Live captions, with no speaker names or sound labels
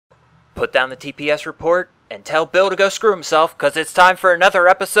put down the TPS report and tell Bill to go screw himself, because it's time for another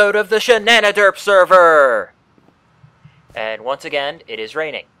episode of the Shenaniderp server! And once again, it is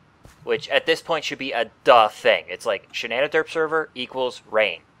raining, which at this point should be a duh thing. It's like Shenaniderp server equals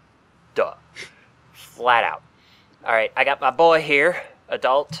rain. Duh. Flat out. Alright, I got my boy here,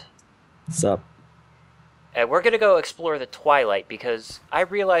 Adult. What's up? And we're going to go explore the Twilight, because I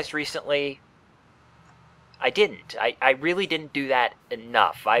realized recently I really didn't do that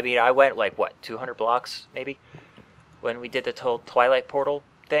enough. I mean, I went like, what, 200 blocks, maybe? When we did the Twilight portal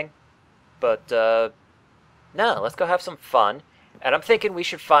thing. But, no, let's go have some fun. And I'm thinking we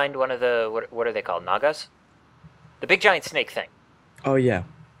should find one of the, what are they called, Nagas? The big giant snake thing. Oh, yeah.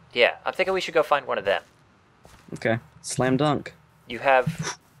 Yeah, I'm thinking we should go find one of them. Okay. Slam dunk. You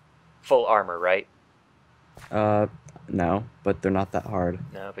have full armor, right? No, but they're not that hard.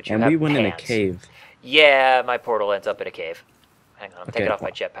 No, but you and have we went in a pants. cave. Yeah, my portal ends up in a cave. Hang on, I'm Okay. taking off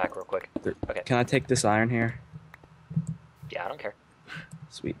my jetpack real quick. Okay. Can I take this iron here? Yeah, I don't care.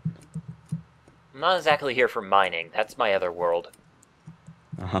 Sweet. I'm not exactly here for mining. That's my other world.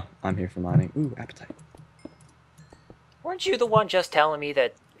 Uh-huh. I'm here for mining. Ooh, appetite. Weren't you the one just telling me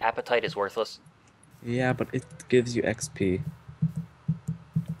that appetite is worthless? Yeah, but it gives you XP.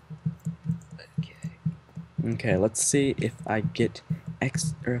 Okay. Okay, let's see if I get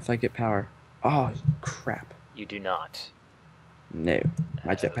if I get power. Oh, crap. You do not. No.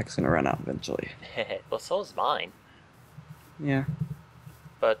 My jetpack's gonna run out eventually. Well, so is mine. Yeah.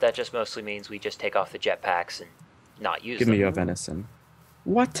 But that just mostly means we just take off the jetpacks and not use Give them. me your venison.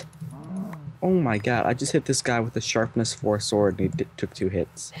 What? Oh my god, I just hit this guy with a sharpness 4 sword and he took 2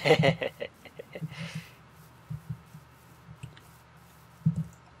 hits.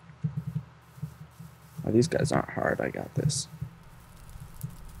 Oh, these guys aren't hard, I got this.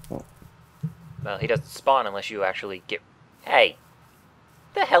 Oh. Well, he doesn't spawn unless you actually get... Hey!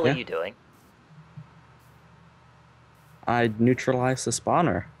 The hell Yeah. are you doing? I neutralized the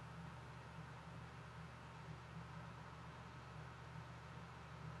spawner.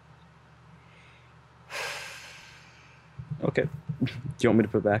 Okay. Do you want me to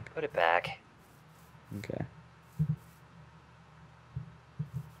put it back? Put it back. Okay.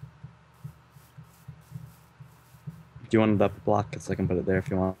 Do you want it up a block? Because I can put it there if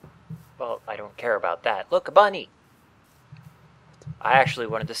you want. Well, I don't care about that. Look, a bunny! I actually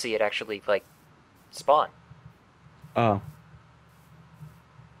wanted to see it actually, like, spawn. Oh.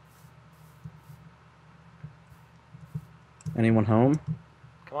 Anyone home?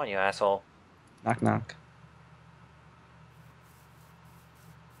 Come on, you asshole. Knock knock.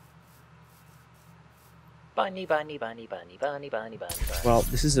 Bunny, bunny, bunny, bunny, bunny, bunny, bunny, bunny. Well,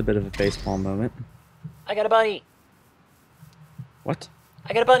 this is a bit of a baseball moment. I got a bunny! What?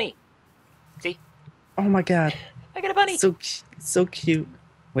 I got a bunny! See? Oh my god. I got a bunny! So cute.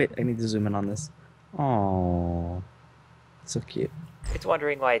 Wait, I need to zoom in on this. Oh, so cute. It's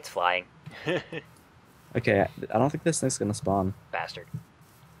wondering why it's flying. Okay, I don't think this thing's gonna spawn. Bastard.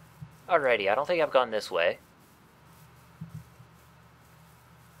 Alrighty, I don't think I've gone this way.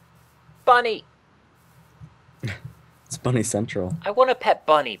 Bunny! It's Bunny Central. I want a pet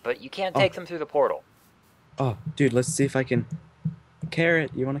bunny, but you can't take Oh. them through the portal. Oh, dude, let's see if I can...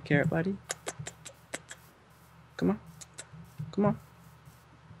 Carrot, you want a carrot, buddy? Come on. Come on.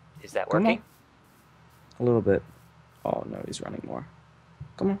 Is that Come working? on. A little bit. Oh, no, he's running more.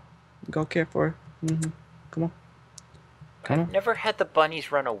 Come on. Go care for it. Come on. Come I've on. never had the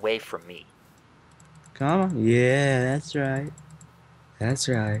bunnies run away from me. Come on. Yeah, that's right. That's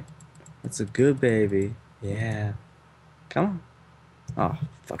right. That's a good baby. Yeah. Come on. Oh,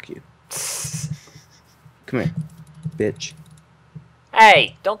 fuck you. Come here, bitch.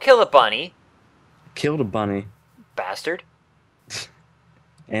 Hey, don't kill the bunny, Killed a bunny. bastard.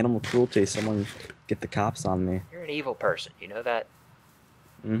 Animal cruelty. Someone get the cops on me. You're an evil person, you know that?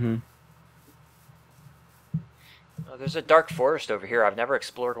 Mm-hmm. Oh, there's a dark forest over here. I've never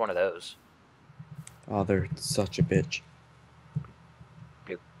explored one of those. Oh, they're such a bitch.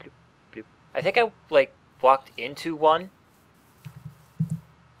 Bloop, bloop, bloop. I think I, like, walked into one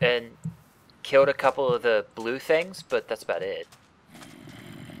and killed a couple of the blue things, but that's about it.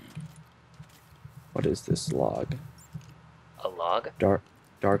 What is this log? A log? Dark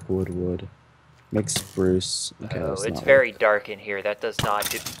wood. Makes spruce. Okay, Oh, that's it's not very dark in here. That does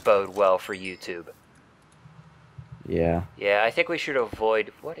not bode well for YouTube. Yeah. Yeah, I think we should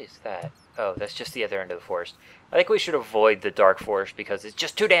avoid... What is that? Oh, that's just the other end of the forest. I think we should avoid the dark forest because it's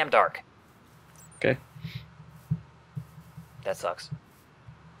just too damn dark. Okay. That sucks.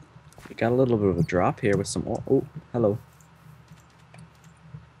 We got a little bit of a drop here with some... Oh, hello.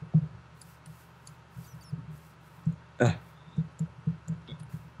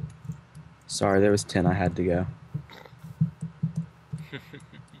 Sorry, there was 10 I had to go.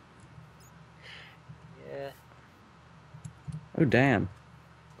 Yeah. Oh, damn.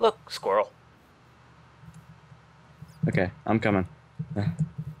 Look, squirrel. Okay, I'm coming.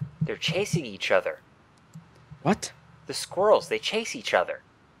 They're chasing each other. What? The squirrels, they chase each other.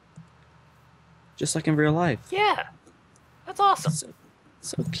 Just like in real life. Yeah. That's awesome.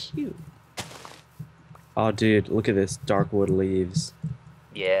 So cute. Oh, dude, look at this. Darkwood leaves.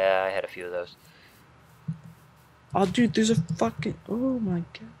 Yeah, I had a few of those. Oh, dude, there's a fucking... Oh, my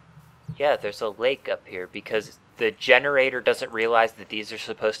God. Yeah, there's a lake up here because the generator doesn't realize that these are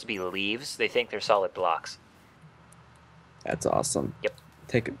supposed to be leaves. They think they're solid blocks. That's awesome. Yep.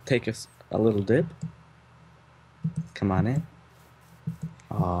 Take a little dip. Come on in.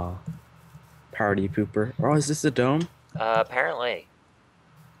 Aw. Party pooper. Oh, is this a dome? Apparently.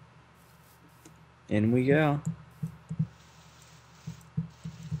 In we go.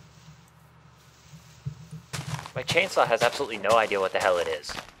 My chainsaw has absolutely no idea what the hell it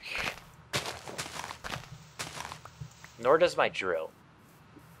is. Nor does my drill.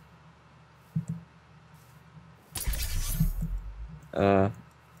 I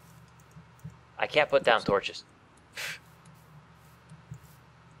can't put down torches.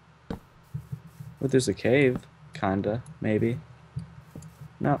 Well, there's a cave. Kinda. Maybe.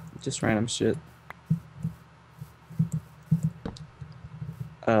 No, just random shit.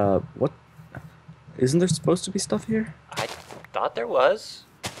 What? Isn't there supposed to be stuff here? I thought there was.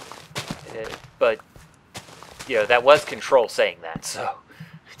 But, you know, that was Control saying that, so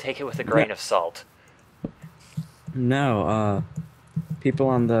take it with a grain of salt. No, people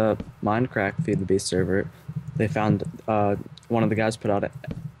on the Minecraft FTB server, they found, one of the guys put out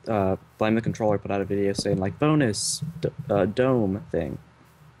a, Blame the Controller put out a video saying, like, bonus, dome thing.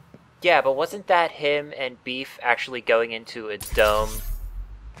 Yeah, but wasn't that him and Beef actually going into a dome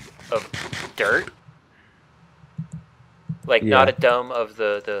of dirt? Like, Yeah. not a dome of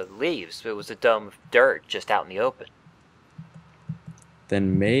the leaves. It was a dome of dirt just out in the open.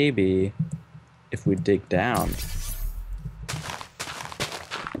 Then maybe, if we dig down...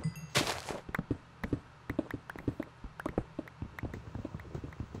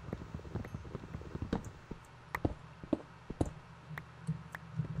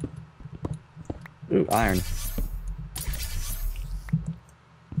 Ooh, iron.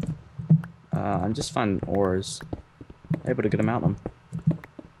 I'm just finding ores. Able to get them out of them.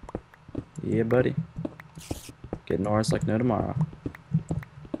 Yeah, buddy. Getting ores like no tomorrow.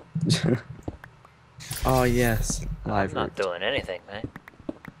 Oh, yes. Live I'm not root. doing anything, man.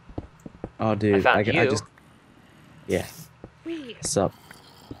 Oh, dude. I found you. just... Yeah. What's up?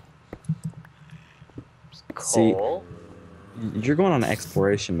 Coal. You're going on an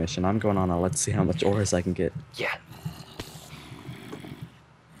exploration mission. I'm going on a let's see how much ores I can get. Yeah.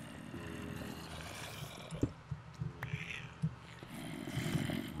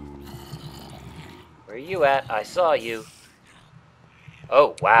 Where are you at? I saw you.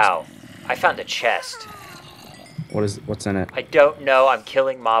 Oh, wow. I found a chest. What's in it? I don't know. I'm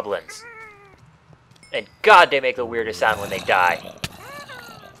killing moblins. And God, they make the weirdest sound when they die.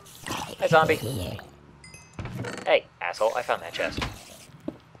 Hi, zombie. Hey, asshole. I found that chest.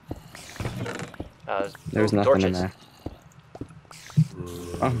 There's nothing torches. in there.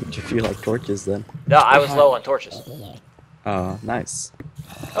 Oh, did you feel like torches then? No, I was low on torches. Oh, nice.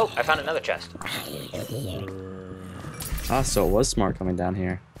 Oh, I found another chest. Ah, so it was smart coming down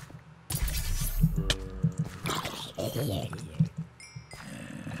here.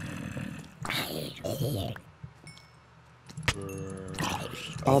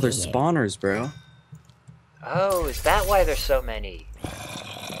 Oh, there's spawners, bro. Oh, is that why there's so many?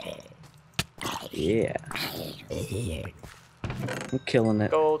 Yeah. I'm killing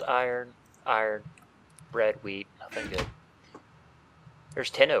it. Gold, iron, bread, wheat, nothing good. There's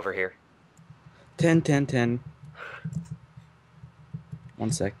tin over here. 10, 10, 10.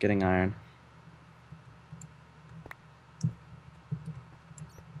 1 sec, getting iron.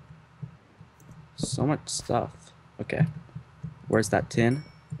 So much stuff. Okay. Where's that tin?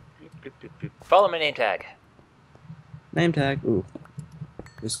 Follow my name tag. Name tag. Ooh.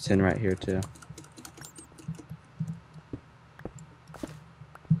 There's tin right here, too.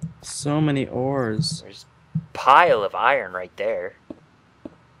 So many ores. There's a pile of iron right there.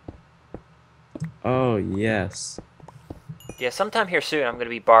 Oh, yes. Yeah, sometime here soon I'm going to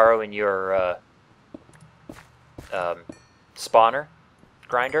be borrowing your spawner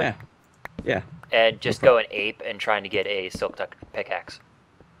grinder. Yeah. Yeah. And just go and ape and trying to get a silk touch pickaxe.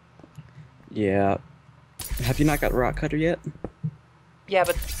 Yeah. Have you not got rock cutter yet? Yeah,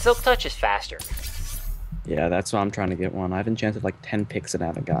 but silk touch is faster. Yeah, that's why I'm trying to get one. I've enchanted like 10 picks and I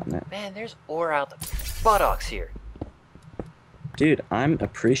haven't gotten it. Man, there's ore out the buttocks here. Dude, I'm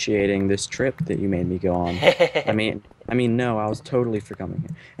appreciating this trip that you made me go on. No, I was totally for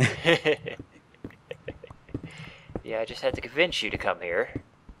coming here. Yeah, I just had to convince you to come here.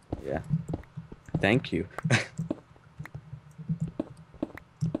 Yeah. Thank you.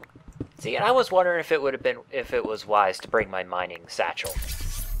 See, and I was wondering if it was wise to bring my mining satchel.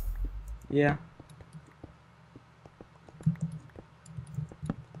 Yeah.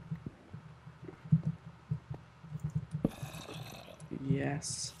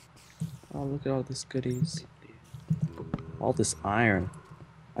 Yes. Oh, look at all this goodies. All this iron.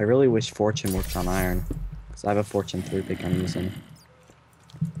 I really wish Fortune worked on iron. Because I have a Fortune 3 pick I'm using.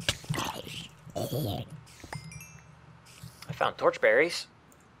 I found torchberries.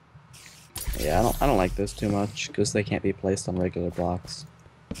 Yeah, I don't like those too much because they can't be placed on regular blocks.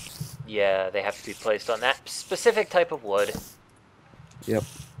 Yeah, they have to be placed on that specific type of wood. Yep.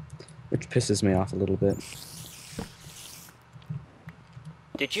 Which pisses me off a little bit.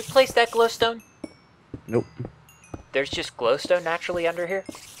 Did you place that glowstone? Nope. There's just glowstone naturally under here?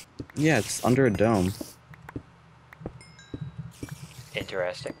 Yeah, it's under a dome.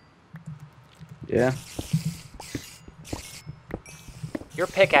 Interesting. Yeah. Your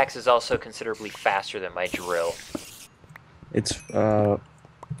pickaxe is also considerably faster than my drill. It's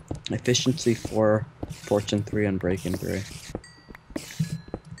efficiency 4, Fortune 3, and breaking 3.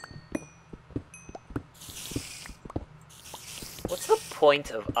 What's the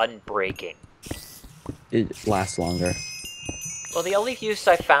point of unbreaking? It lasts longer. Well, the only use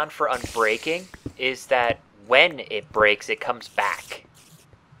I found for unbreaking is that when it breaks, it comes back.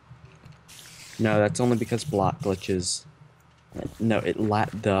 No, that's only because block glitches. No,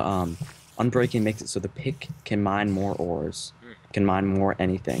 unbreaking makes it so the pick can mine more ores, can mine more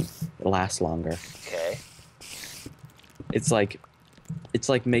anything. It lasts longer. Okay. It's like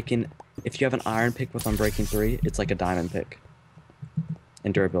making, if you have an iron pick with unbreaking 3, it's like a diamond pick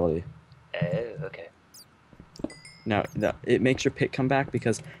in durability. Oh, okay. No, it makes your pick come back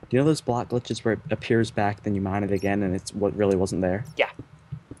because, do you know those block glitches where it appears back, then you mine it again, and it's what really wasn't there? Yeah.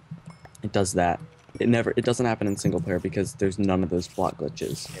 It does that. It doesn't happen in single player because there's none of those block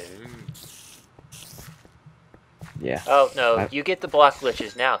glitches. Yeah. Oh, no, you get the block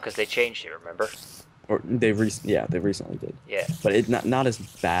glitches now because they changed it, remember? Or they recently did. Yeah. But it's not as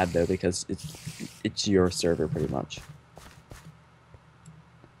bad though because it's your server pretty much.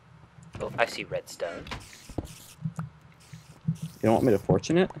 Oh, I see redstone. You don't want me to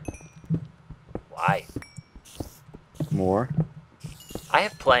fortune it? Why? More? I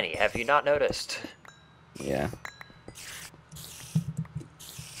have plenty, have you not noticed? Yeah.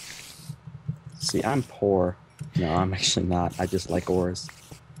 See, I'm poor. No, I'm actually not. I just like ores.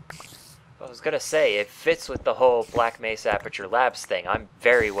 I was gonna say, it fits with the whole Black Mesa Aperture Labs thing. I'm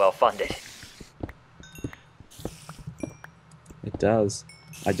very well funded. It does.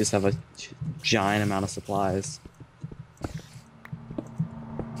 I just have a giant amount of supplies.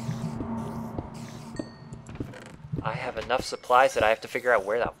 I have enough supplies that I have to figure out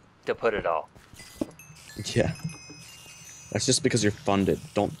where to put it all. Yeah. That's just because you're funded.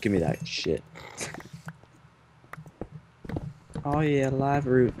 Don't give me that shit. Oh yeah, live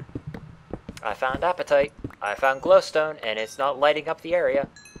root. I found apatite. I found glowstone, and it's not lighting up the area.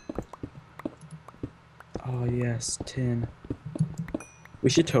 Oh yes, tin. We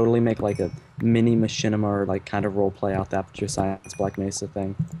should totally make like a mini machinima or like kind of roleplay out the Aperture Science Black Mesa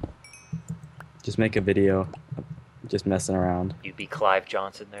thing. Just make a video, just messing around. You'd be Clive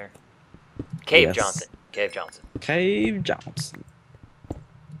Johnson there. Cave Yes. Johnson. Cave Johnson. Cave Johnson.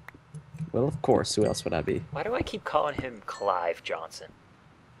 Well, of course. Who else would I be? Why do I keep calling him Clive Johnson?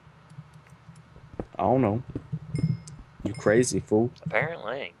 I don't know. You crazy fool.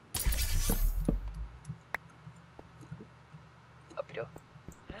 Apparently. Up-do.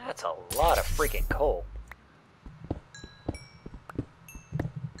 That's a lot of freaking coal.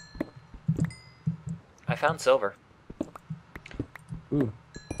 I found silver. Ooh.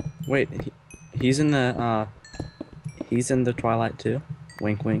 Wait, he's in the Twilight too?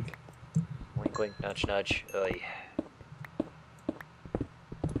 Wink wink. Wink, wink, nudge, nudge. Oy.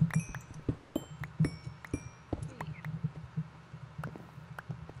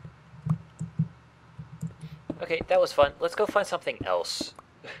 Okay, that was fun. Let's go find something else.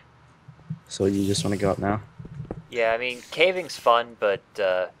 So you just want to go up now? Yeah, I mean, caving's fun, but,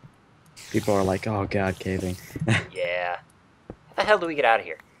 People are like, oh god, caving. yeah. How the hell do we get out of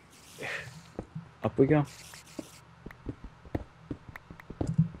here? Up we go.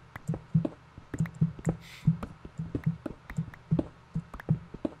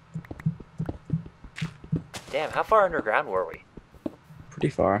 Damn, how far underground were we? Pretty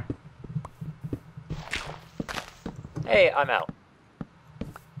far. Hey, I'm out.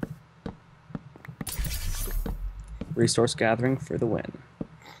 Resource gathering for the win.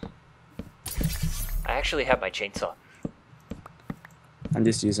 I actually have my chainsaw. I'm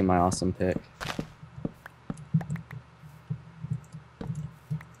just using my awesome pick.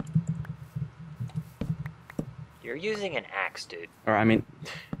 You're using an axe, dude. Or, I mean,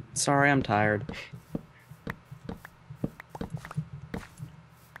 sorry, I'm tired.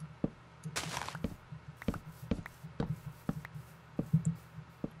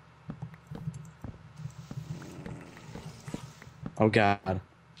 Oh, God. I was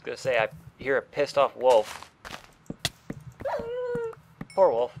gonna say, I hear a pissed off wolf. Poor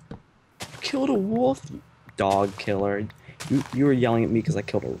wolf. Killed a wolf, you dog killer. You were yelling at me because I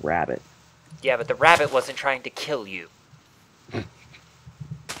killed a rabbit. Yeah, but the rabbit wasn't trying to kill you.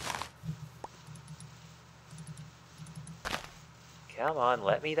 Come on,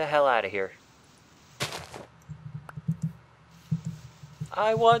 let me the hell out of here.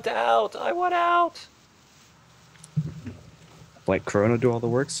 I want out! I want out! Let Corona do all the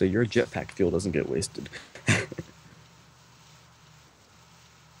work so your jetpack fuel doesn't get wasted.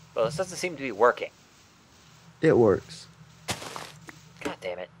 Well, this doesn't seem to be working. It works. God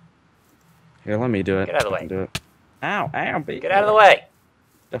damn it. Here, let me do it. Get out of the I way. can do it. Ow, ow, baby. Get out of the way!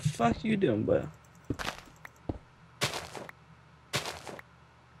 The fuck you doing, bud?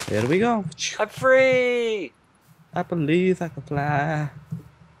 Here we go. I'm free! I believe I can fly.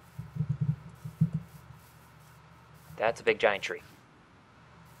 That's a big giant tree.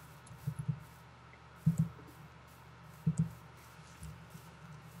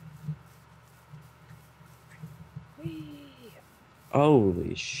 Whee!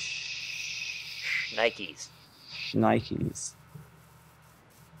 Holy Nikes. Nikes.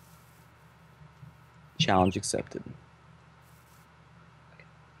 Challenge accepted.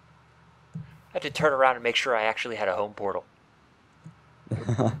 I had to turn around and make sure I actually had a home portal.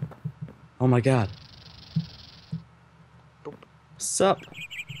 Oh my God. Boop. What's up?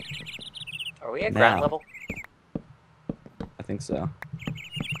 Are we at ground Now. level? I think so.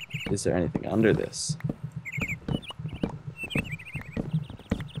 Is there anything under this?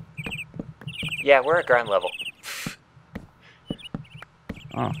 Yeah, we're at ground level.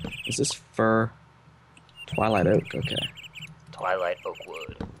 Oh, is this fir? Twilight oak, okay. Twilight oak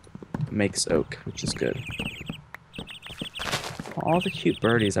wood. Makes oak, which is good. All the cute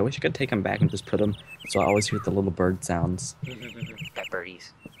birdies. I wish I could take them back and just put them so I always hear the little bird sounds. Got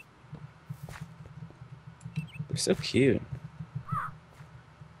birdies. They're so cute.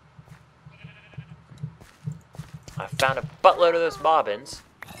 I found a buttload of those bobbins.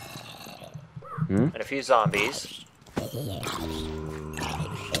 Hmm? And a few zombies.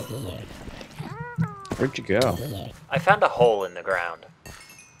 Where'd you go? I found a hole in the ground.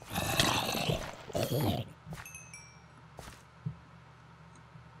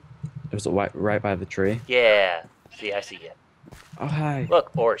 There's a white right by the tree. Yeah. See, I see you. Oh, hi.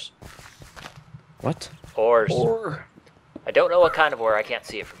 Look, ores. What? Ores. Ore. I don't know what kind of ore. I can't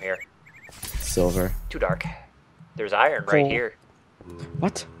see it from here. Silver. Too dark. There's iron right Coal. here.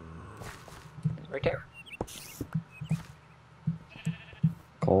 What? Right there.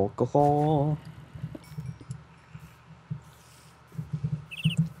 Coal, coal, coal.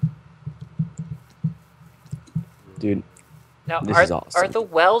 Dude, Now, this are, is awesome. are the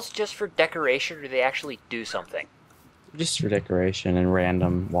wells just for decoration, or do they actually do something? Just for decoration and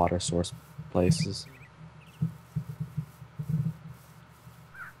random water source places.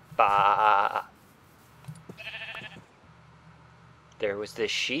 Bah. There was this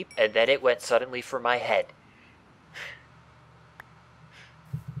sheep, and then it went suddenly for my head.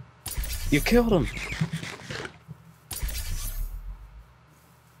 You killed him.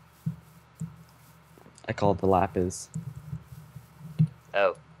 I called the lapis.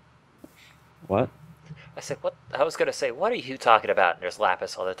 Oh. What? I said, what? I was going to say, what are you talking about? And there's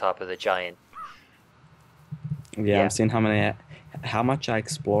lapis on the top of the giant. Yeah, I'm seeing how much I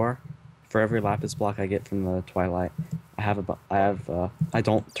explore. For every lapis block I get from the Twilight, I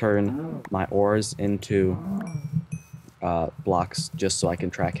don't turn my ores into blocks just so I can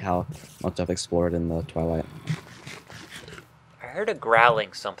track how much I've explored in the Twilight. I heard a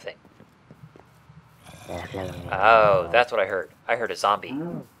growling something. Oh, that's what I heard. I heard a zombie.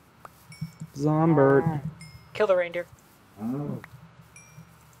 Zombird. Kill the reindeer.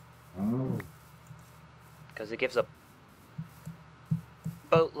 Because it gives a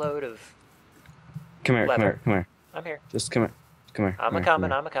boatload of Come here, leather. come here, come here. I'm here. Just come here. Come here. I'm a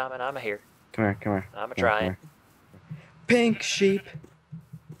coming, I'm a coming, I'm a here. Come here, come here. I'm a Come here, trying. come here. Pink sheep.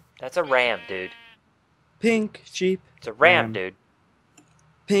 That's a ram, dude. Pink sheep. It's a ram, dude.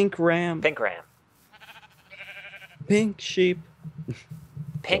 Pink ram. Pink ram. Pink sheep.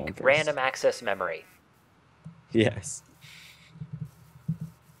 Pink random access memory. Yes.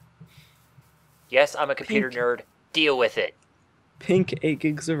 Yes, I'm a computer nerd. Deal with it. Pink 8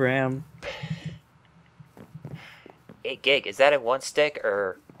 gigs of RAM. 8 gig. Is that in 1 stick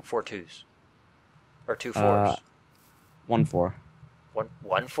or 4 twos? Or 2 fours? 1 4.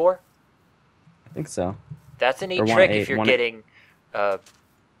 1 4? I think so. That's a neat Or trick 1 8, if you're getting I'm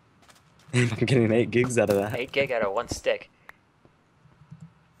getting 8 gigs out of that. 8 gig out of 1 stick.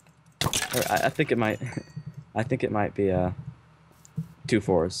 Or I think it might. I think it might be 2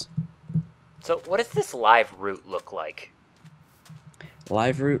 4s. So what does this live root look like?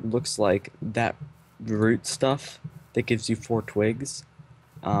 Live root looks like that root stuff that gives you 4 twigs.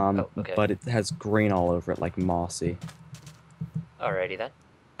 Okay. But it has green all over it, like mossy. Alrighty then.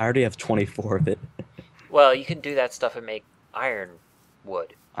 I already have 24 of it. Well, you can do that stuff and make iron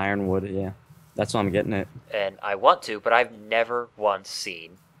wood. Ironwood, yeah. That's why I'm getting it. And I want to, but I've never once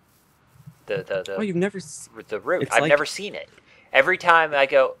seen Oh, you've never... the root. It's I've like... never seen it. Every time I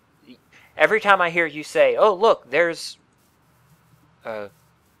go... Every time I hear you say, oh, look, there's...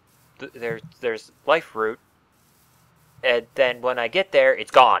 there's life root. And then when I get there,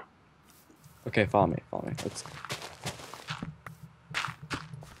 it's gone. Okay, follow me, follow me. Let's...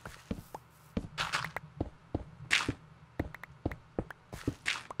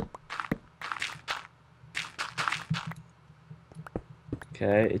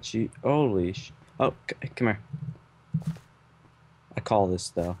 Okay, it's you. Holy sh... Oh, come here. I call this,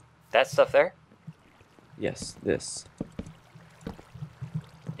 though. That stuff there? Yes, this.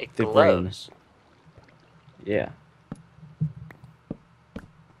 It The glows. green. Yeah.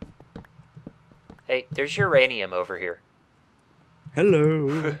 Hey, there's uranium over here.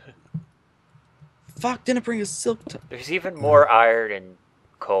 Hello. Fuck, didn't bring a silk... There's even more iron and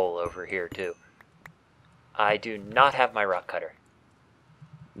coal over here, too. I do not have my rock cutter.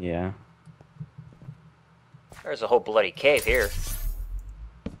 Yeah. There's a whole bloody cave here.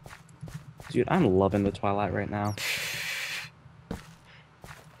 Dude, I'm loving the Twilight right now.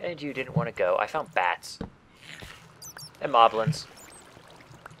 And you didn't want to go. I found bats. And moblins.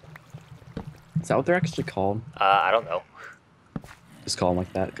 Is that what they're actually called? I don't know. Just call them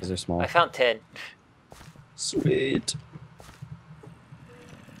like that because they're small. I found tin. Sweet.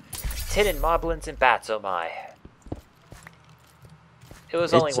 Tin and moblins and bats, oh my. It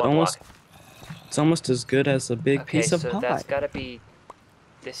was only one block. It's almost as good as a big piece of pie. Okay, so that's gotta be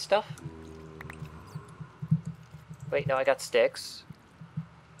this stuff? Wait, no, I got sticks.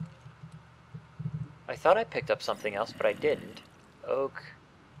 I thought I picked up something else, but I didn't. Oak,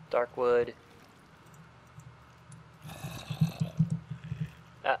 dark wood.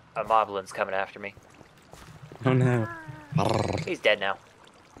 Ah, a moblin's coming after me. Oh no. He's dead now.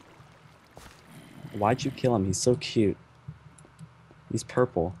 Why'd you kill him? He's so cute. He's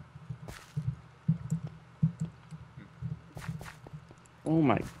purple. Oh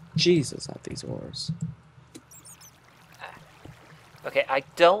my Jesus, at these ores. Okay, I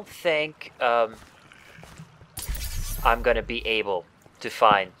don't think I'm gonna be able to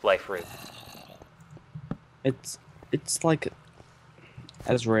find life root. It's like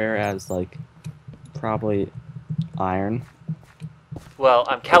as rare as like probably iron. Well,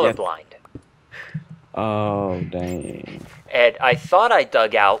 I'm colorblind. Oh dang. And I thought I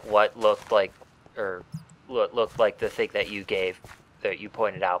dug out what looked like, or what looked like the thing that you gave, that you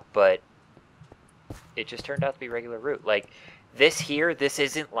pointed out, but it just turned out to be regular root. Like, this here, this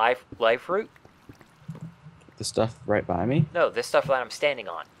isn't life root. The stuff right by me? No, this stuff that I'm standing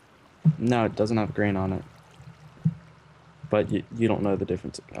on. No, it doesn't have green on it. But you don't know the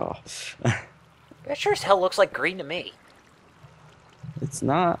difference. Oh. It sure as hell looks like green to me. It's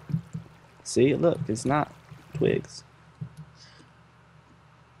not. See, look, it's not twigs.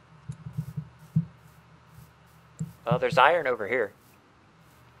 Well, there's iron over here.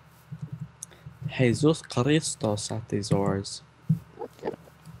 Jesus Christos at these ores.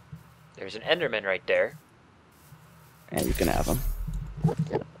 There's an Enderman right there. And you can have them.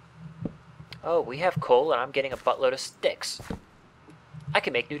 Oh, we have coal and I'm getting a buttload of sticks. I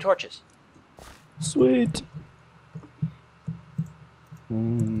can make new torches. Sweet.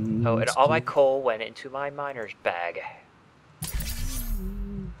 Oh, and all my coal went into my miner's bag.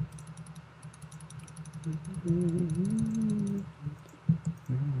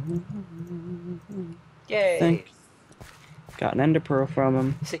 Yay! Thanks. Got an ender pearl from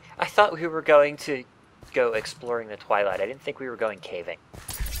him. See, I thought we were going to go exploring the Twilight. I didn't think we were going caving.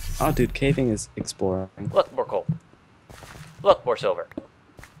 Oh, dude, caving is exploring. Look, more coal. Look, more silver.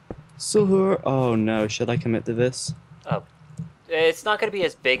 Sir, oh no, should I commit to this? Oh, it's not going to be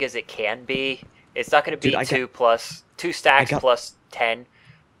as big as it can be. It's not going to Dude, be two I stacks got, plus 10.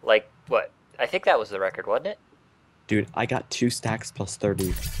 Like what? I think that was the record, wasn't it? dude, I got 2 stacks plus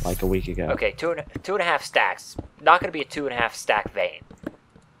 30 like a week ago. Okay, two and a half stacks. Not going to be a 2.5 stack vein.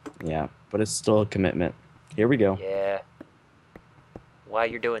 Yeah, but it's still a commitment. Here we go. Yeah. While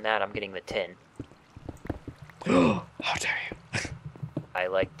you're doing that, I'm getting the tin. How dare you? I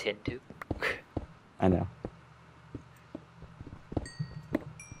like tin too. I know.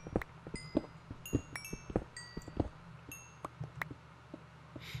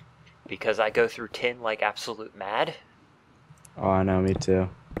 Because I go through tin like absolute mad. Oh, I know, me too.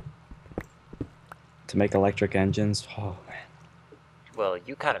 To make electric engines, oh man. Well,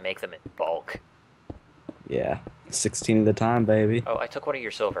 you kind of make them in bulk. Yeah, 16 at a time, baby. Oh, I took one of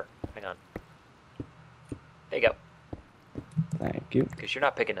your silver. Hang on. There you go. Thank you. Because you're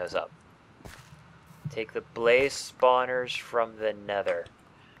not picking those up. Take the blaze spawners from the nether.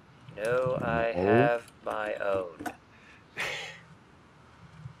 No, I have my own.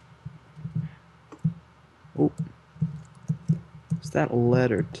 Oh. Is that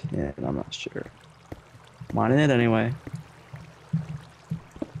lead or tin? I'm not sure. Mining it anyway.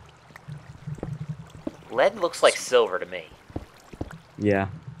 Lead looks like silver to me. Yeah.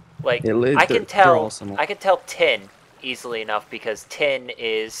 Like, I can tell tin easily enough because tin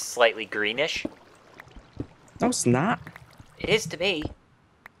is slightly greenish. No, it's not. It is to me.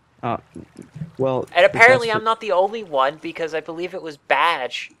 Well. And apparently I'm not the only one because I believe it was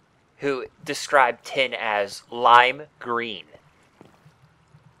Badge who described tin as lime green.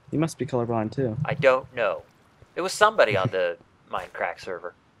 You must be colorblind too. I don't know. It was somebody on the Minecraft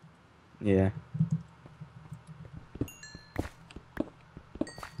server. Yeah.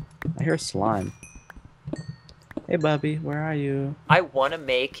 I hear slime. Hey, Bubby, where are you? I want to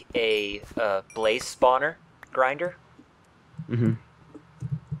make a blaze spawner grinder. Mm-hmm.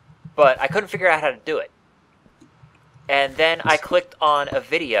 But I couldn't figure out how to do it. And then I clicked on a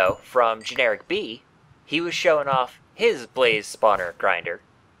video from Generic B. He was showing off his blaze spawner grinder.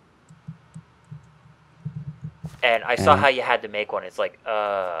 And I saw how you had to make one. It's like,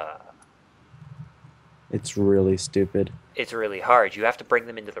 It's really stupid. It's really hard. You have to bring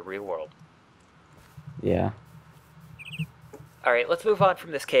them into the real world. Yeah. Alright, let's move on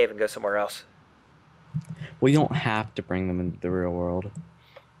from this cave and go somewhere else. Well, you don't have to bring them into the real world.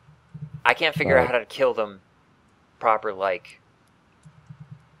 I can't figure out how to kill them proper, like,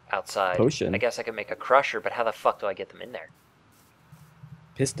 outside. Potion. I guess I can make a crusher, but how the fuck do I get them in there?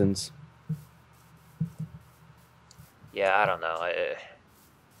 Pistons. Yeah, I don't know.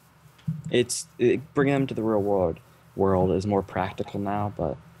 Bringing them to the real world is more practical now,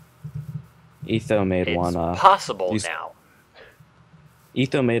 but Etho made one. It's possible now.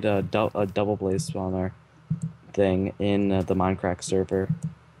 Etho made a double blaze spawner thing in the Minecraft server.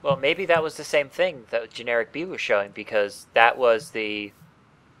 Well, maybe that was the same thing that Generic B was showing, because that was the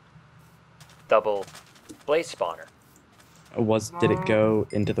double blaze spawner. Did it go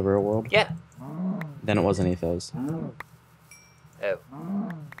into the real world? Yeah. Then it wasn't Etho's. Oh.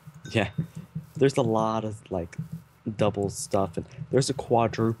 Yeah. There's a lot of, like, double stuff. And there's a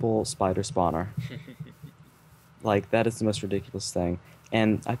quadruple spider spawner. Like, that is the most ridiculous thing.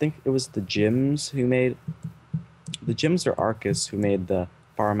 And I think it was the Gyms who made... The Gyms or Arcus who made the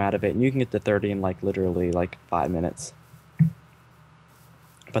farm out of it. And you can get to 30 in, like, literally, like, 5 minutes.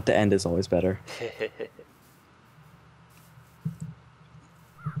 But the end is always better.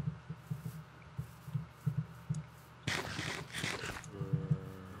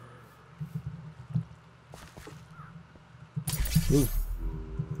 Ooh.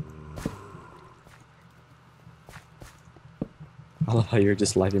 I love how you're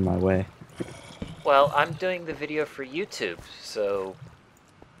just lighting my way. Well, I'm doing the video for YouTube, so...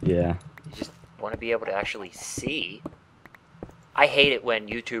 Yeah. You just want to be able to actually see. I hate it when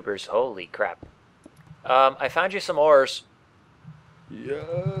YouTubers... Holy crap. I found you some ores.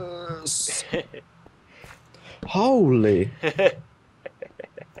 Yes! Holy!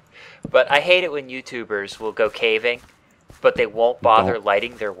 But I hate it when YouTubers will go caving, but they won't bother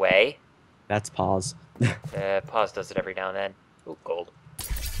lighting their way. That's pause. Pause does it every now and then. Ooh, gold.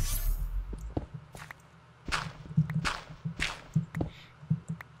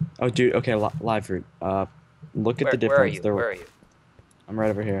 Oh, dude, okay, live route. Look at the difference. Where are you? I'm right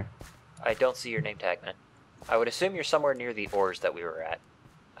over here. I don't see your name tag, man. I would assume you're somewhere near the ores that we were at.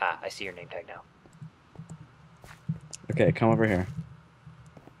 Ah, I see your name tag now. Okay, come over here.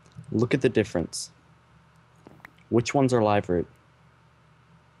 Look at the difference. Which ones are live route?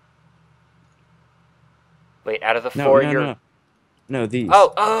 Wait, out of the four, No. No, these.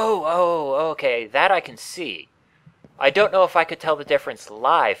 Okay, that I can see. I don't know if I could tell the difference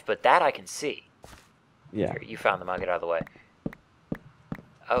live, but that I can see. Yeah. Here, you found them, I'll get out of the way.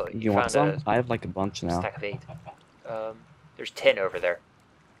 Oh, You found want some? a I have like a bunch now. stack of 8. There's tin over there.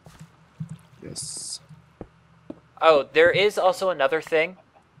 Yes. Oh, there is also another thing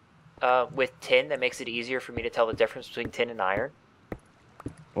with tin that makes it easier for me to tell the difference between tin and iron.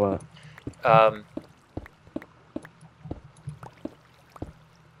 What?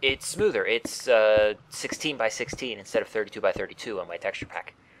 It's smoother. It's 16 by 16 instead of 32 by 32 on my texture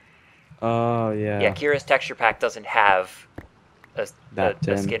pack. Oh, yeah. Yeah, Kira's texture pack doesn't have a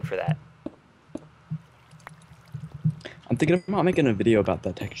skin for that. I'm thinking about making a video about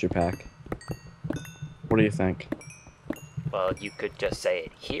that texture pack. What do you think? Well, you could just say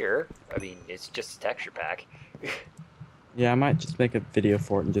it here. I mean, it's just a texture pack. Yeah, I might just make a video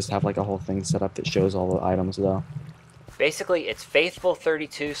for it and just have like a whole thing set up that shows all the items though. Basically, it's Faithful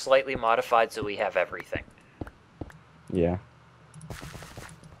 32 slightly modified so we have everything. Yeah.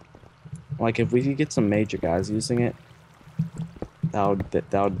 Like if we could get some major guys using it,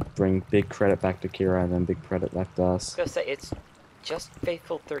 that would bring big credit back to Kira and then big credit back to us. I was gonna say, it's just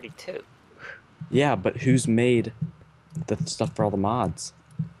Faithful 32. Yeah, but who's made the stuff for all the mods?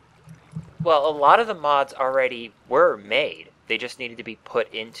 Well, a lot of the mods already were made. They just needed to be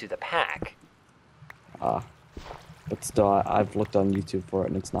put into the pack. But still, I've looked on YouTube for it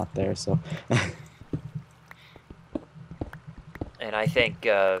and it's not there, so... And I think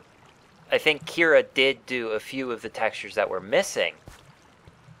Kira did do a few of the textures that were missing.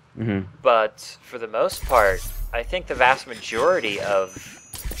 Mm-hmm. But for the most part, I think the vast majority of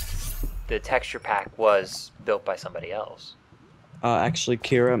the texture pack was built by somebody else. Actually,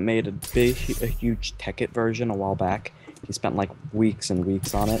 Kira made a huge Tekkit version a while back. He spent like weeks and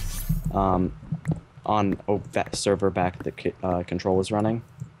weeks on it, on a server back that Control was running,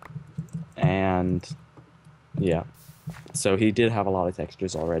 and yeah, so he did have a lot of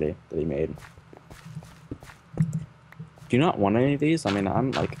textures already that he made. Do you not want any of these? I mean,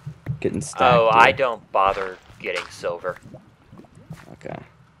 I'm like getting stacked. Oh, here. I don't bother getting silver. Okay.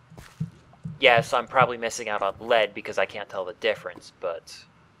 Yes, I'm probably missing out on lead because I can't tell the difference, but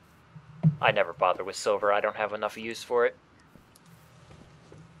I never bother with silver. I don't have enough use for it.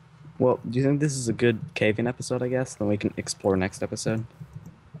 Well, do you think this is a good caving episode, I guess? Then we can explore next episode?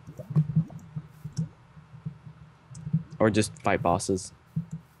 Or just fight bosses?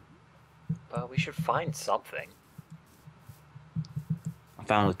 Well, we should find something. I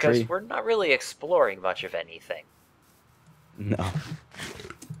found a tree. Because we're not really exploring much of anything. No.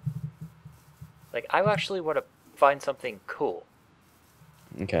 Like, I actually want to find something cool.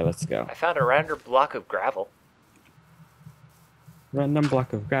 Okay, let's go. I found a random block of gravel. Random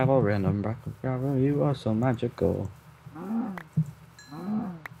block of gravel, you are so magical.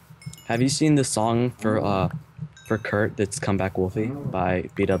 Have you seen the song for Kurt that's Come Back Wolfie by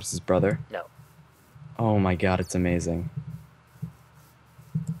B-Dubs' brother? No. Oh my god, it's amazing.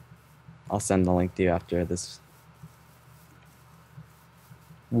 I'll send the link to you after this.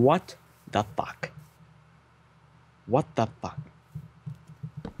 What the fuck? What the fuck?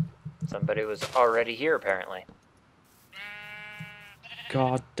 Somebody was already here, apparently.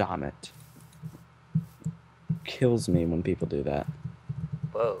 God damn it. Kills me when people do that.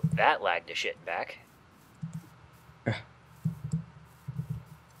 Whoa, that lagged a shit back.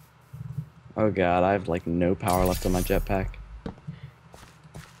 Oh god, I have like no power left on my jetpack.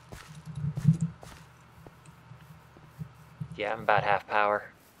 Yeah, I'm about half power.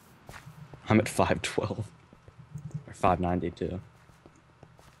 I'm at 512. Or 592.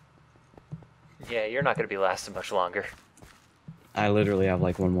 Yeah, you're not going to be lasting much longer. I literally have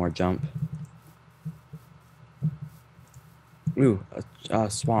like one more jump. Ooh, a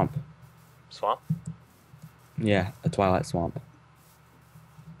swamp. Swamp? Yeah, a Twilight swamp.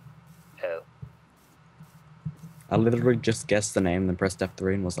 Oh. I literally just guessed the name, then pressed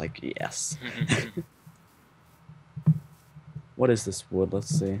F3 and was like, yes. What is this wood? Let's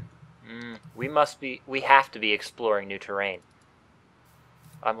see. We have to be exploring new terrain.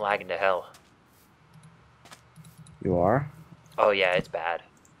 I'm lagging to hell. You are? Oh yeah, it's bad.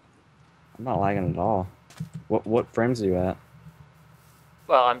 I'm not lagging at all. What frames are you at?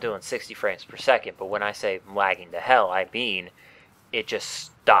 Well, I'm doing 60 frames per second, but when I say I'm lagging to hell, I mean it just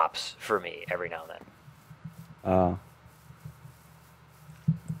stops for me every now and then.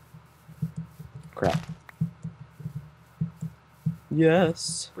 Crap.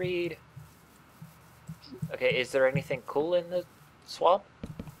 Yes. Read. Okay, is there anything cool in the swamp?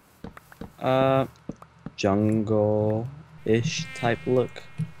 Jungle-ish type look.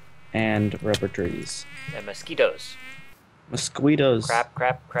 And rubber trees. And mosquitoes. Mosquitoes. Crap,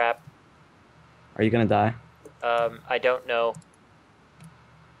 crap, crap. Are you gonna die? I don't know.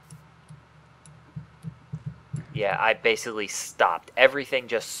 Yeah, I basically stopped. Everything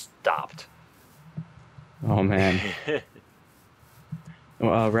just stopped. Oh man.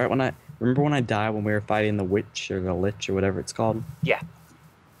 Right when I remember when I died when we were fighting the witch or the lich or whatever it's called. Yeah.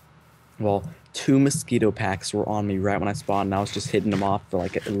 Well, 2 mosquito packs were on me right when I spawned, and I was just hitting them off for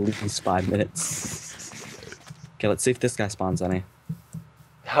like at least 5 minutes. Okay, let's see if this guy spawns any.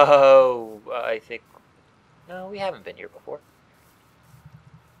 Oh, I think... No, we haven't been here before.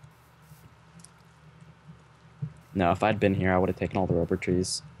 No, if I'd been here, I would have taken all the rubber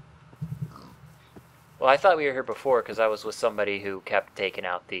trees. Well, I thought we were here before because I was with somebody who kept taking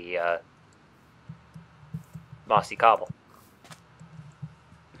out the mossy cobble.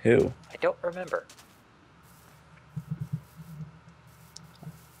 Who? I don't remember.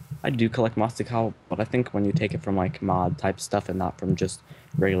 I do collect mossy cobble, but I think when you take it from like mod type stuff and not from just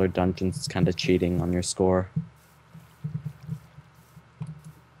regular dungeons, it's kind of cheating on your score.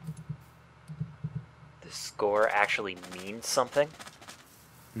 The score actually means something?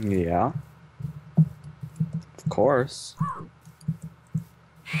 Yeah. Of course.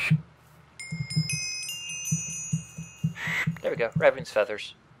 There we go. Raven's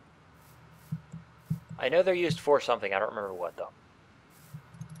feathers. I know they're used for something. I don't remember what, though.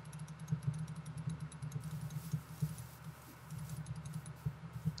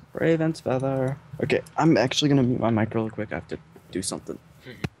 Raven's feather. Okay, I'm actually gonna mute my mic really quick. I have to do something.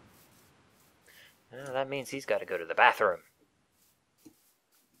 Well, that means he's got to go to the bathroom.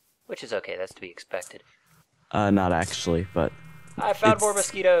 Which is okay. That's to be expected. Not actually, but... I found more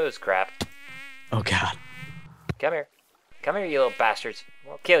mosquitoes. Crap. Oh god. Come here. Come here, you little bastards.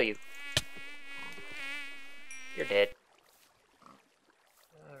 I'll kill you. You're dead.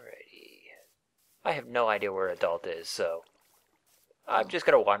 Alrighty. I have no idea where Adult is, so... I'm just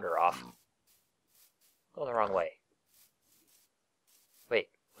gonna wander off. Go the wrong way. Wait,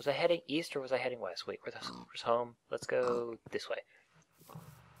 was I heading east or was I heading west? Wait, where's home? Let's go this way.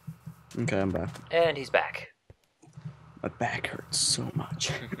 Okay, I'm back. And he's back. My back hurts so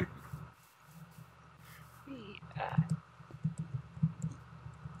much.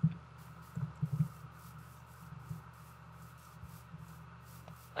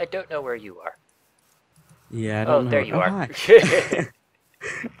 I don't know where you are. Yeah, I don't know. There you are. Hi.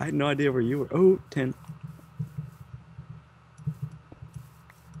 I had no idea where you were. Oh, 10.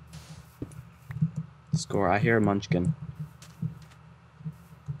 Score. I hear a munchkin.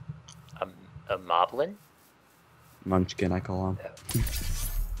 A moblin? Munchkin, I call him. Oh.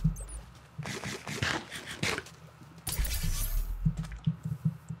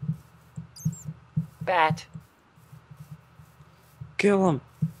 Bat. Kill him.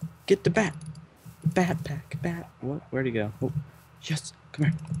 Get the bat. Bat pack. Bat. What? Where'd he go? Oh, yes. Come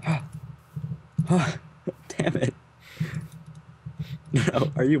here. Ah. Ah. Damn it.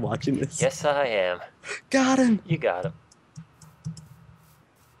 No, are you watching this? Yes, I am. Got him. You got him.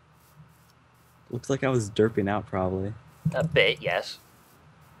 Looks like I was derping out, probably. A bit, yes.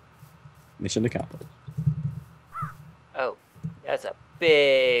 Mission accomplished. Oh, that's a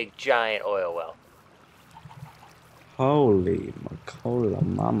big, giant oil well. Holy Macola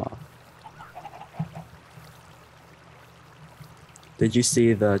mama. Did you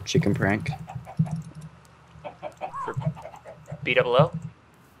see the chicken prank? For B-double-O?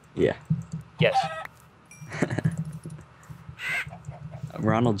 Yeah. Yes.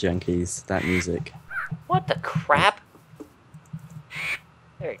 Ronald Junkies, that music. What the crap?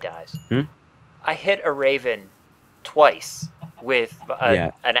 There he dies. Hmm? I hit a raven twice with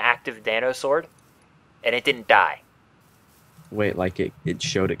an active nano sword, and it didn't die. Wait, like it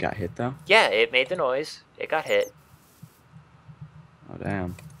showed it got hit though? Yeah, it made the noise. It got hit. Oh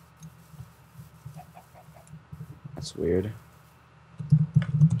damn. That's weird.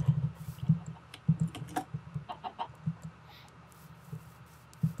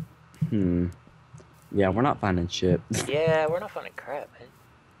 Yeah, we're not finding shit. Yeah, we're not finding crap, man.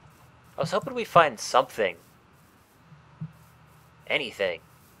 I was hoping we'd find something. Anything.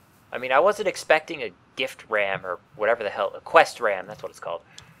 I mean, I wasn't expecting a gift ram or whatever the hell, a quest ram, that's what it's called.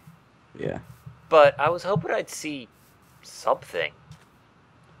 Yeah. But I was hoping I'd see something.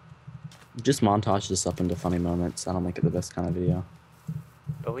 Just montage this up into funny moments. That'll make it the best kind of video.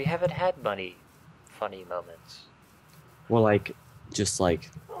 But we haven't had funny moments. Well, like, just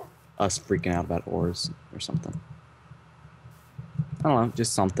like us freaking out about ores or something. I don't know,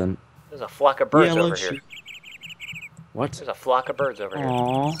 just something. There's a flock of birds Yellow over here. What? There's a flock of birds over here.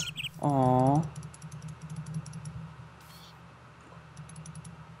 Aww. Aww.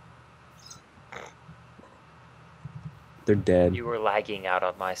 They're dead. You were lagging out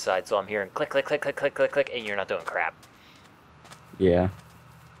on my side, so I'm hearing click, click, click, click, click, click, click, and you're not doing crap. Yeah.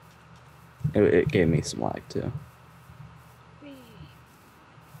 It gave me some lag too.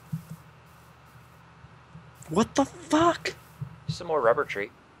 What the fuck? Some more rubber tree.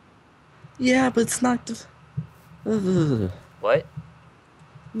 Yeah, but it's not. What?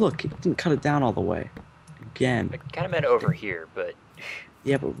 Look, it didn't cut it down all the way. Again. I kind of meant over here, but...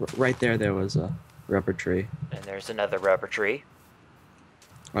 Yeah, but right there was a rubber tree. And there's another rubber tree.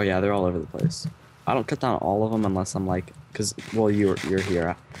 Oh yeah, they're all over the place. I don't cut down all of them unless I'm like, cause well you're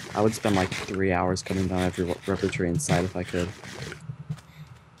here. I would spend like 3 hours cutting down every rubber tree inside if I could.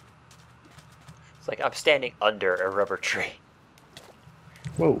 It's like I'm standing under a rubber tree.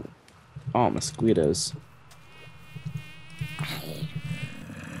 Whoa! Oh, mosquitoes.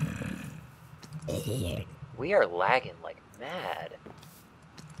 We are lagging like mad.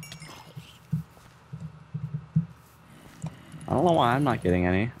 I don't know why I'm not getting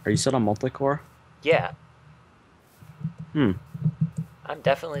any. Are you still on multi-core? Yeah. Hmm. I'm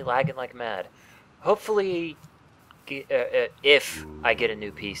definitely lagging like mad. Hopefully, if I get a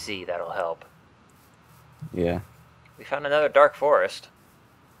new PC, that'll help. Yeah. We found another dark forest.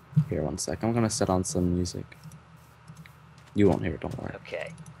 Here, one sec. I'm gonna set on some music. You won't hear it, don't worry.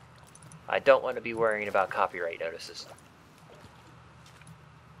 Okay. I don't want to be worrying about copyright notices.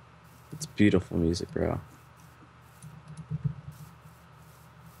 It's beautiful music, bro.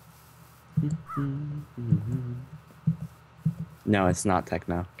 No, it's not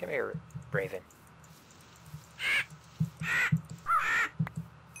techno. Come here, Raven.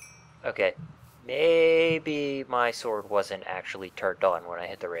 Okay. Maybe my sword wasn't actually turned on when I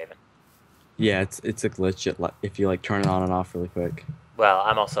hit the Raven. Yeah, it's a glitch if you like turn it on and off really quick. Well,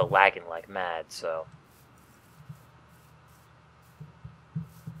 I'm also lagging like mad, so...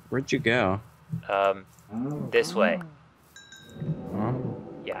 Where'd you go? This way. Huh?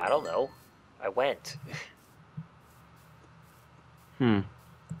 Yeah, I don't know. I went. Hmm.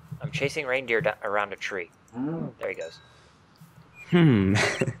 I'm chasing reindeer around a tree. There he goes. Hmm.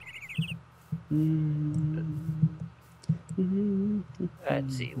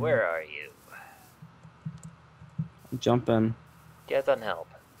 Let's see, where are you? Jump in. Yeah, that doesn't help.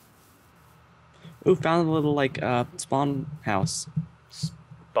 Ooh, found a little like spawn house.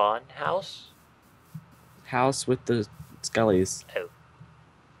 Spawn house? House with the skellies. Oh.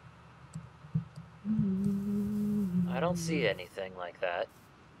 I don't see anything like that.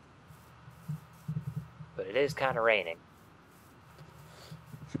 But it is kind of raining.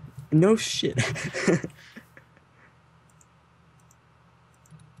 No shit.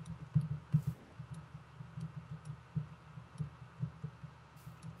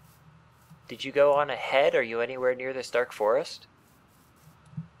 Did you go on ahead? Are you anywhere near this dark forest?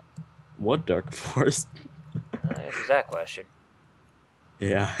 What dark forest? Answers that question.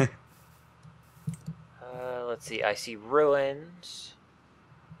 Yeah. Let's see. I see ruins.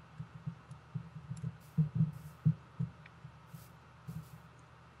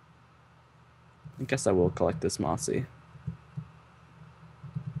 I guess I will collect this mossy.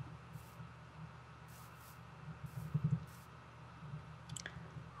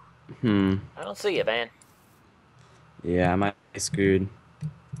 Hmm. I don't see you, man. Yeah, I might be screwed.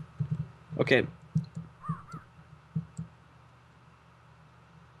 Okay.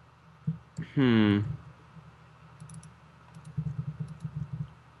 Hmm.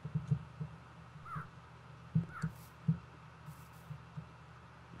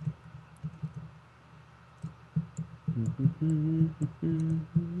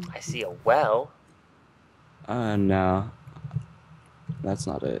 I see a well. No. That's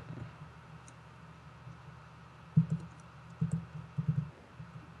not it.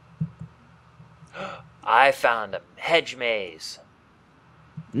 I found a hedge maze.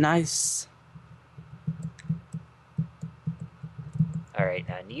 Nice. Alright,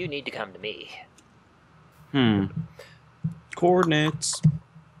 now you need to come to me. Coordinates.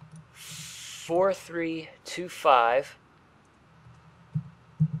 4325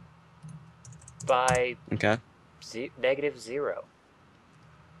 by Okay. -0.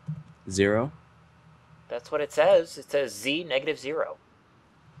 0. That's what it says. It says Z -0.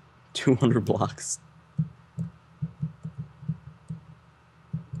 200 blocks.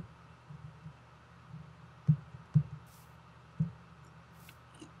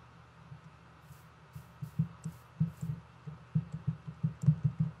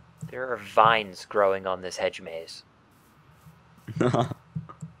 There are vines growing on this hedge maze.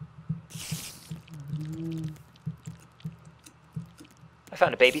 I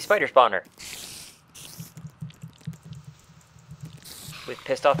found a baby spider spawner. With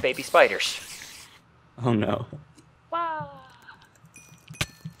pissed off baby spiders. Oh no. Wow.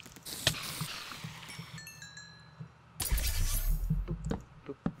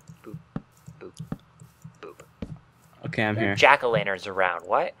 Boop, boop, boop, boop. Okay, I'm here. Jack-o'-lanterns around.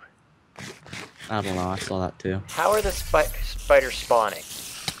 What? I don't know. I saw that too. How are the spiders spawning?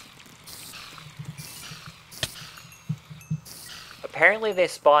 Apparently they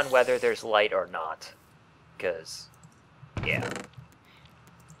spawn whether there's light or not. Because, yeah.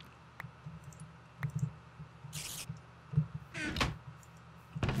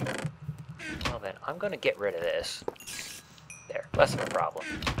 Well then, I'm gonna get rid of this. There, less of a problem.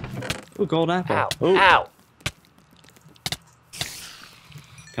 Ooh, gold apple. Ow, Ooh. ow!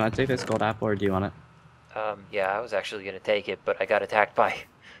 Can I take this gold apple or do you want it? Yeah, I was actually gonna take it, but I got attacked by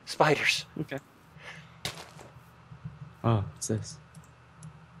spiders. Okay. Oh, what's this?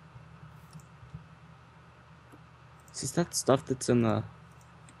 Is that stuff that's in the...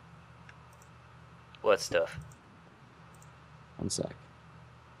 What stuff? One sec.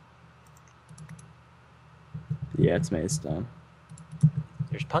 Yeah, it's made of stone.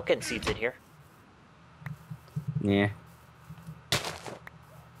 There's pumpkin seeds in here. Yeah.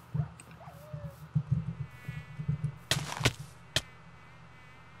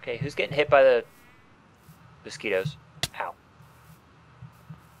 Okay, who's getting hit by the mosquitoes? Ow.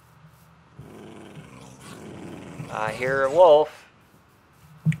 I hear a wolf.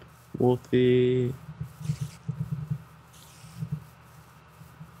 Wolfie.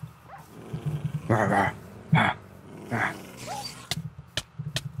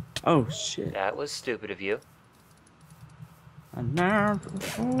 Oh shit. That was stupid of you. I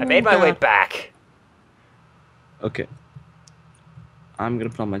I made my way back. Okay. I'm gonna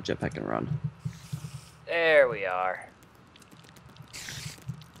put on my jetpack and run. There we are.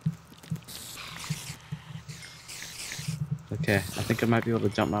 Okay, I think I might be able to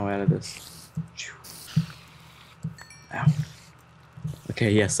jump my way out of this. Ow.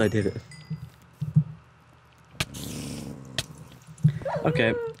 Okay, yes, I did it.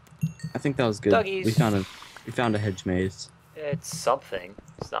 Okay, I think that was good. Duggies. We found a hedge maze. It's something.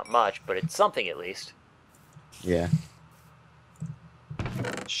 It's not much, but it's something at least. Yeah.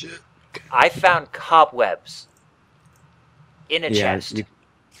 Shit. I found cobwebs in a Yeah, chest.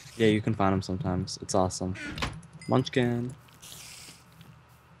 you can find them sometimes. It's awesome. Munchkin.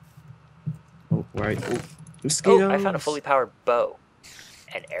 Oh, where are you? Oh, mosquitoes. Oh, I found a fully powered bow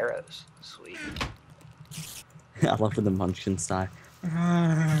and arrows. Sweet. I love when the munchkins die.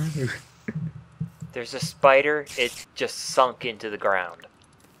 There's a spider. It just sunk into the ground.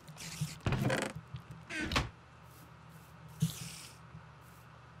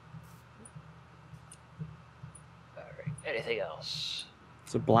 Alright, anything else?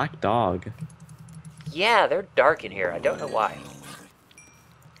 It's a black dog. Yeah, they're dark in here. I don't know why.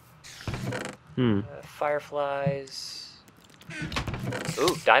 Fireflies.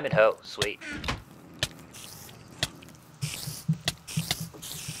 Ooh, diamond hoe. Sweet.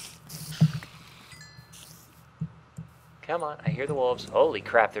 Come on, I hear the wolves. Holy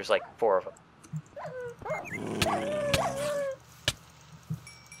crap, there's like 4 of them.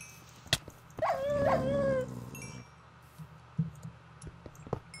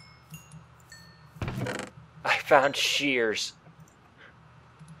 I found shears.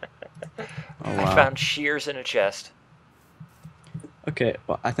 Oh, wow. I found shears in a chest. Okay,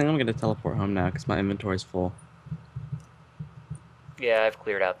 well, I think I'm gonna teleport home now because my inventory's full. Yeah, I've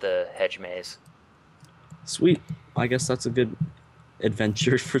cleared out the hedge maze. Sweet. I guess that's a good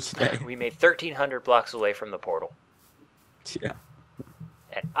adventure for today. We made 1,300 blocks away from the portal. Yeah.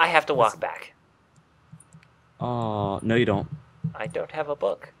 And I have to walk back. Oh, no you don't. I don't have a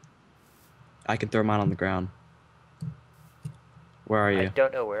book. I can throw mine on the ground. Where are you? I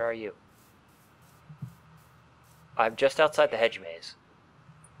don't know. Where are you? I'm just outside the hedge maze.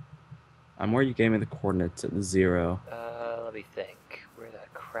 I'm where you gave me the coordinates at the 0. Let me think. Where the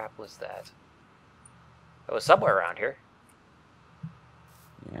crap was that? It was somewhere around here.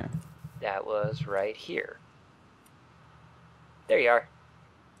 Yeah. That was right here. There you are.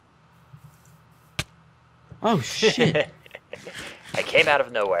 Oh, shit. I came out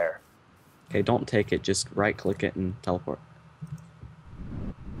of nowhere. Okay, don't take it. Just right-click it and teleport.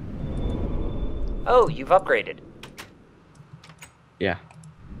 Oh, you've upgraded. Yeah.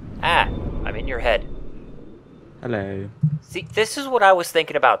 Ah, I'm in your head. Hello. See, this is what I was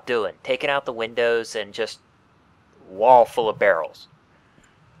thinking about doing. Taking out the windows and just wall full of barrels.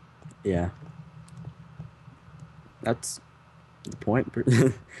 Yeah. That's the point.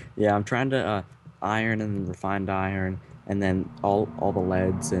 Yeah, I'm trying to iron and refined iron, and then all the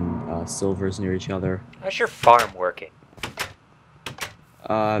leads and silvers near each other. How's your farm working?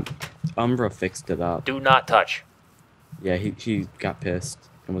 Umbra fixed it up. Do not touch. Yeah, he got pissed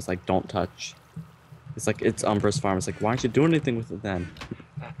and was like, "Don't touch." It's like it's Umbra's farm. It's like, why aren't you doing anything with it then?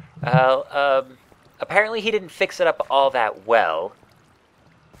 Apparently he didn't fix it up all that well,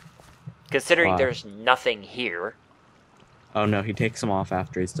 considering Why? there's nothing here. Oh no, he takes them off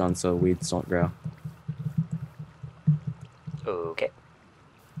after he's done so weeds don't grow. Okay.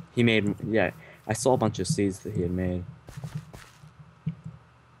 He made, yeah, I saw a bunch of seeds that he had made.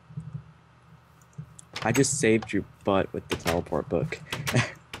 I just saved your butt with the teleport book.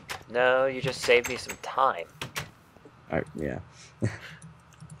 No, you just saved me some time. Alright, yeah. But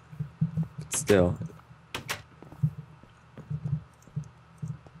still.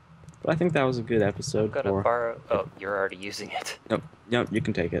 But I think that was a good episode. I'm gonna borrow. Oh, you're already using it. Nope, nope, you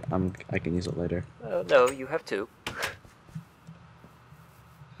can take it. I can use it later. No, you have to.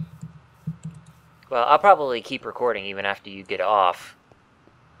 Well, I'll probably keep recording even after you get off,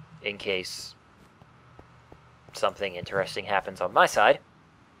 in case something interesting happens on my side.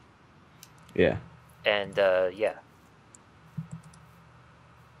 Yeah. And, yeah.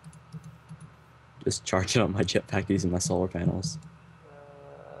 Just charging up my jetpack using my solar panels.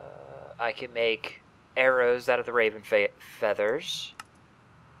 I can make arrows out of the raven feathers.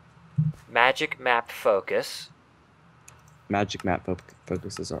 Magic map focus. Magic map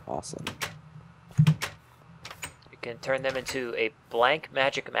focuses are awesome. You can turn them into a blank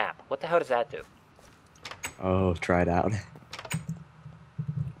magic map. What the hell does that do? Oh, try it out.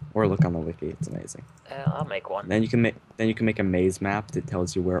 Or look on the wiki, it's amazing. I'll make one. Then you can make a maze map that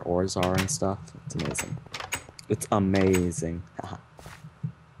tells you where ores are and stuff. It's amazing. It's amazing.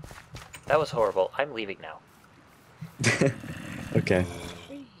 That was horrible. I'm leaving now. Okay.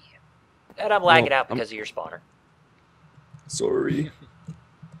 And I'm lagging out because of your spawner. Sorry.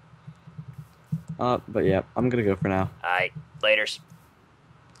 But yeah, I'm gonna go for now. Alright, laters.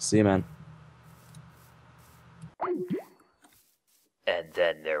 See you, man. And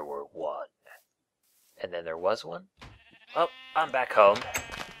then there were one. And then there was one. Oh, I'm back home.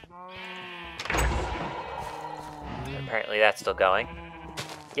 Apparently that's still going.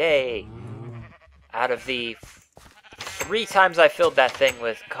 Yay! Out of the 3 times I filled that thing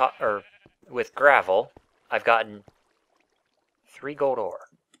with with gravel, I've gotten 3 gold ore.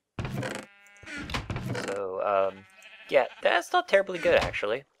 So, yeah, that's not terribly good,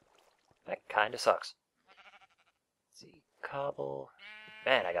 actually. That kind of sucks. Let's see, cobble.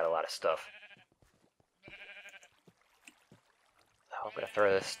 Man, I got a lot of stuff. Oh, I'm gonna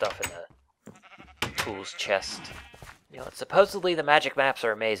throw this stuff in the tools chest. You know, supposedly the magic maps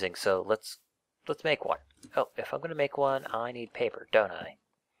are amazing, so let's make one. Oh, if I'm gonna make one, I need paper, don't I?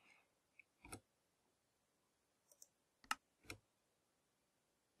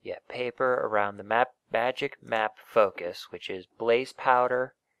 Yeah, paper around the magic map focus, which is blaze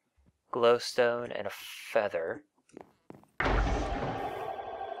powder, glowstone, and a feather.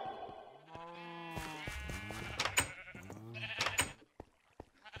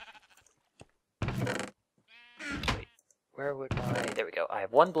 Wait, where would my... There we go. I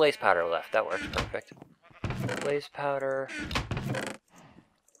have 1 blaze powder left. That works perfect. Blaze powder,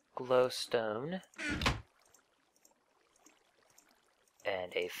 glowstone,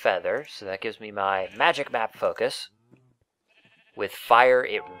 and a feather. So that gives me my magic map focus. With fire,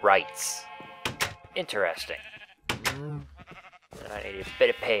 it writes. Interesting. And I need a bit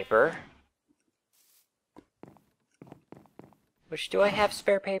of paper. Which, do I have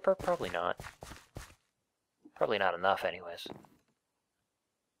spare paper? Probably not. Probably not enough, anyways.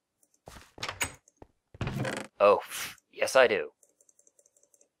 Oh, yes I do.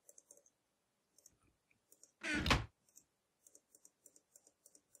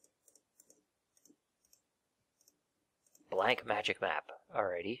 Blank magic map.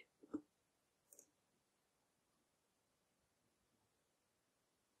 Alrighty.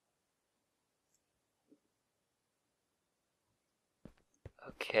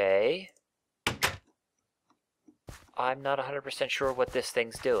 Okay. I'm not 100% sure what this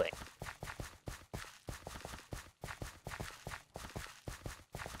thing's doing.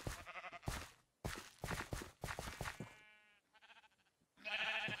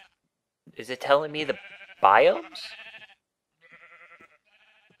 Is it telling me the biomes?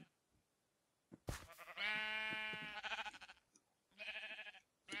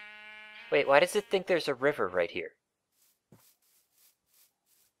 Wait, why does it think there's a river right here?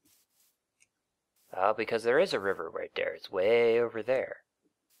 Oh, because there is a river right there. It's way over there.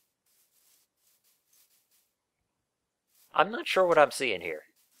 I'm not sure what I'm seeing here.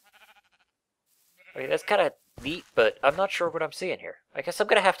 I mean, that's kind of neat, but I'm not sure what I'm seeing here. I guess I'm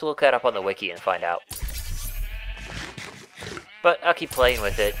going to have to look that up on the wiki and find out. But I'll keep playing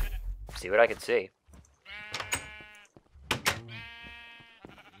with it, see what I can see.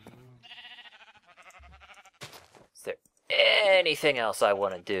 anything else I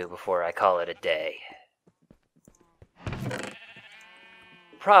want to do before I call it a day?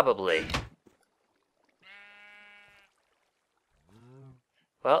 Probably.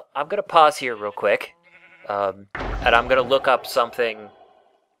 Well, I'm going to pause here real quick. And I'm going to look up something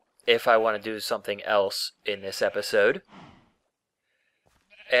if I want to do something else in this episode.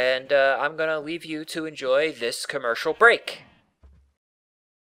 And I'm going to leave you to enjoy this commercial break.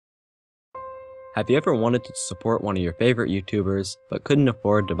 Have you ever wanted to support one of your favorite YouTubers, but couldn't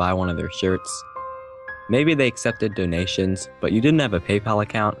afford to buy one of their shirts? Maybe they accepted donations, but you didn't have a PayPal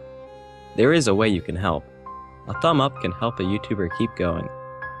account? There is a way you can help. A thumb up can help a YouTuber keep going.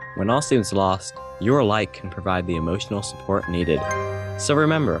 When all seems lost, your like can provide the emotional support needed. So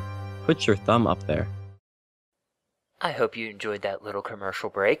remember, put your thumb up there. I hope you enjoyed that little commercial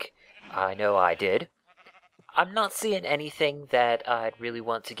break. I know I did. I'm not seeing anything that I'd really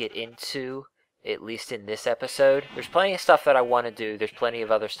want to get into, at least in this episode. There's plenty of stuff that I want to do. There's plenty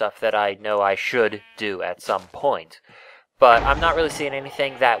of other stuff that I know I should do at some point. But I'm not really seeing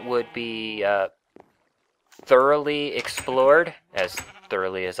anything that would be thoroughly explored, as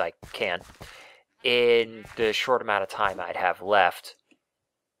thoroughly as I can, in the short amount of time I'd have left.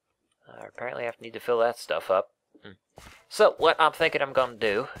 Apparently I need to fill that stuff up. So what I'm thinking I'm going to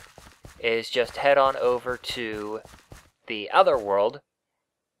do is just head on over to the other world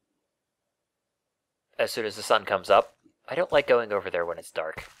as soon as the sun comes up. I don't like going over there when it's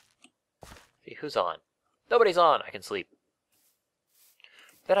dark. See, who's on? Nobody's on. I can sleep.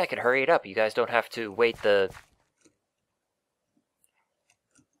 Then I can hurry it up. You guys don't have to wait the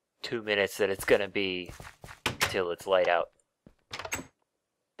 2 minutes that it's going to be till it's light out.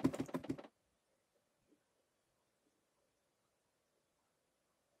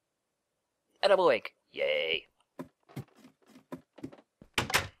 And I'm awake. Yay.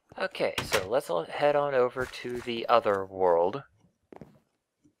 Okay, so let's head on over to the other world.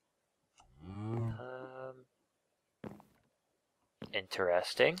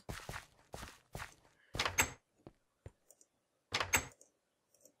 Interesting.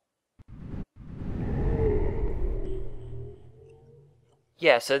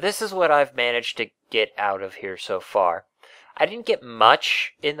 Yeah, so this is what I've managed to get out of here so far. I didn't get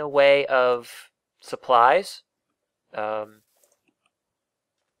much in the way of supplies. Yeah,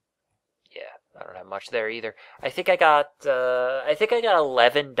 I don't have much there either. I think I got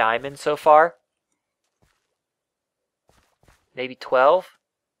 11 diamonds so far. Maybe 12.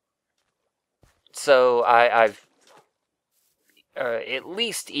 So I've at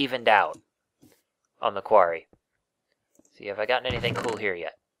least evened out on the quarry. See, have I gotten anything cool here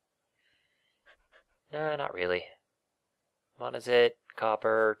yet? No, not really. What is it?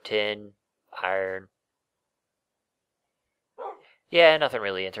 Copper, tin, iron. Yeah, nothing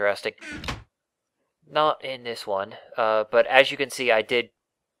really interesting. Not in this one. But as you can see, I did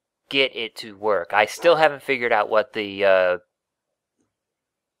get it to work. I still haven't figured out what the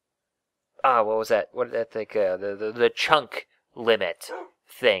what was that? What did that think? The chunk limit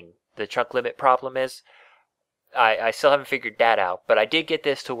thing. The chunk limit problem is. I still haven't figured that out, but I did get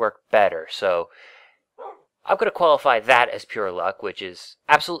this to work better, so I'm going to qualify that as pure luck, which is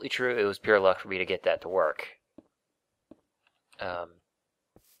absolutely true. It was pure luck for me to get that to work. How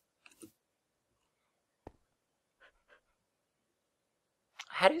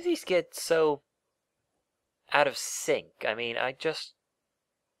do these get so out of sync? I mean, I just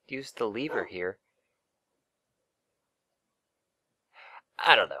used the lever here.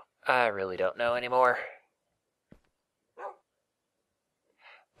 I don't know. I really don't know anymore.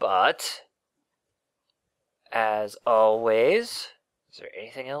 But, as always, is there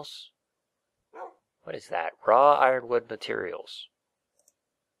anything else? What is that? Raw ironwood materials.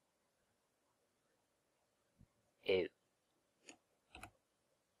 Ew.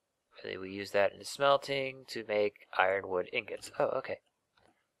 We use that in smelting to make ironwood ingots. Oh, okay. I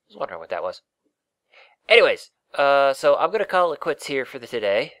was wondering what that was. Anyways, so I'm going to call it quits here for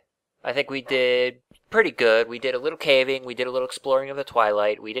today. I think we did pretty good. We did a little caving. We did a little exploring of the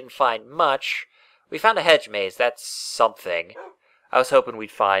Twilight. We didn't find much. We found a hedge maze. That's something. I was hoping we'd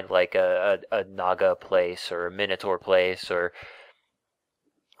find like a Naga place or a Minotaur place, or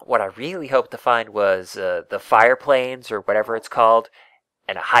what I really hoped to find was the fire plains or whatever it's called,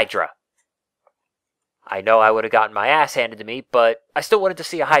 and a Hydra. I know I would have gotten my ass handed to me, but I still wanted to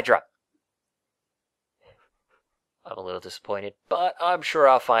see a Hydra. I'm a little disappointed, but I'm sure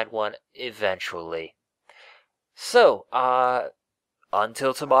I'll find one eventually. So,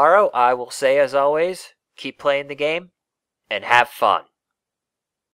 until tomorrow, I will say as always, keep playing the game and have fun.